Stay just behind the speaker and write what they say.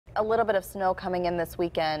a little bit of snow coming in this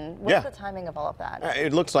weekend. What's the timing of all of that?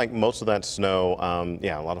 It looks like most of that snow,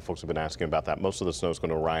 yeah, a lot of folks have been asking about that. Most of the snow is going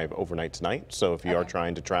to arrive overnight tonight. So if you are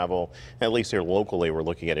trying to travel, at least here locally, we're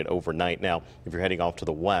looking at it overnight. Now, if you're heading off to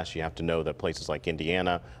the west, you have to know that places like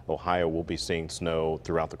Indiana, Ohio will be seeing snow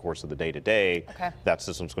throughout the course of the day today. That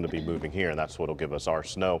system's going to be moving here, and that's what will give us our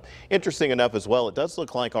snow. Interesting enough as well, it does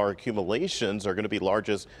look like our accumulations are going to be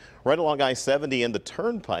largest right along I-70 and the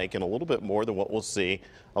Turnpike, and a little bit more than what we'll see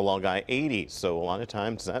along I-80. So a lot of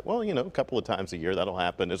times that, well, you know, a couple of times a year that'll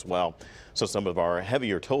happen as well. So some of our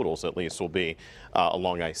heavier totals at least will be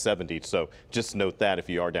along I-70. So just note that if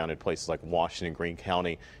you are down in places like Washington, Greene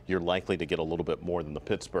County, you're likely to get a little bit more than the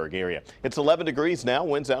Pittsburgh area. It's 11 degrees now,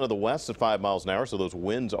 winds out of the west at 5 miles an hour. So those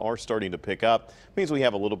winds are starting to pick up. Means we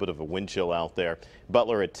have a little bit of a wind chill out there.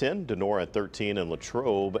 Butler at 10, Denora at 13, and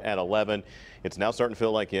Latrobe at 11. It's now starting to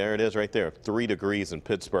feel like, yeah, there it is right there, 3 degrees in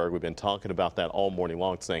Pittsburgh. We've been talking about that all morning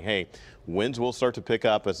long, saying, hey, winds will start to pick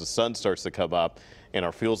up as the sun starts to come up, and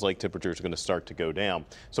our feels like temperatures are going to start to go down.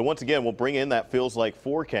 So once again, we'll bring in that feels like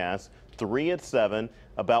forecast. 3 at 7,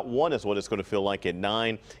 about 1 is what it's going to feel like at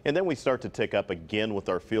 9, and then we start to tick up again with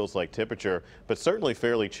our feels like temperature, but certainly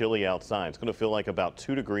fairly chilly outside. It's going to feel like about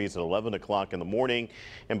 2 degrees at 11 o'clock in the morning,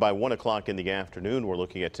 and by 1 o'clock in the afternoon, we're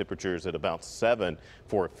looking at temperatures at about 7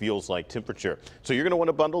 for it feels like temperature. So you're going to want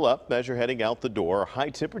to bundle up as you're heading out the door. Our high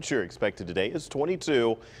temperature expected today is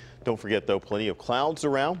 22. Don't forget, though, plenty of clouds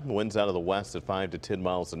around. Winds out of the west at 5 to 10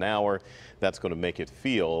 miles an hour. That's going to make it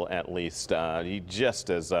feel at least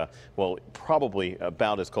just as, well, probably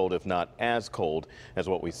about as cold, if not as cold, as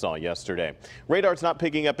what we saw yesterday. Radar's not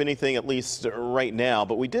picking up anything, at least right now,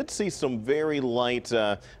 but we did see some very light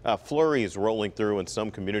flurries rolling through in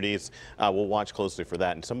some communities. We'll watch closely for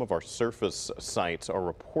that. And some of our surface sites are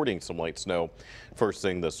reporting some light snow first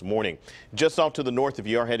thing this morning. Just off to the north, if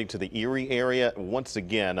you are heading to the Erie area, once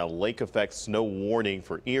again, a lake effect snow warning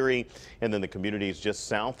for Erie, and then the communities just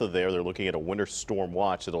south of there, they're looking at a winter storm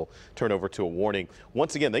watch that'll turn over to a warning.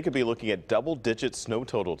 Once again, they could be looking at double-digit snow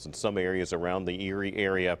totals in some areas around the Erie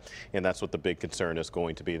area, and that's what the big concern is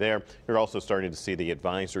going to be there. You're also starting to see the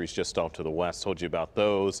advisories just off to the west. Told you about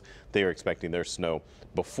those. They are expecting their snow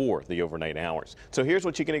before the overnight hours. So here's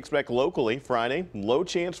what you can expect locally Friday. Low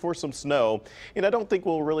chance for some snow, and I don't think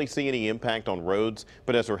we'll really see any impact on roads,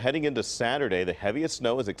 but as we're heading into Saturday, the heaviest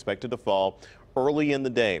snow is expected to fall early in the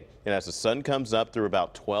day, and as the sun comes up through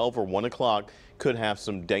about 12 or 1 o'clock, could have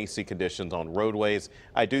some dicey conditions on roadways.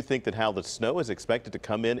 I do think that how the snow is expected to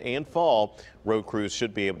come in and fall, road crews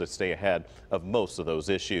should be able to stay ahead of most of those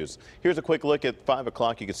issues. Here's a quick look at 5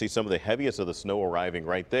 o'clock. You can see some of the heaviest of the snow arriving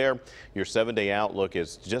right there. Your 7-day outlook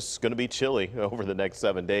is just going to be chilly over the next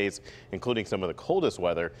 7 days, including some of the coldest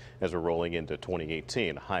weather as we're rolling into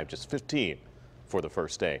 2018. A high of just 15 for the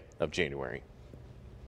first day of January.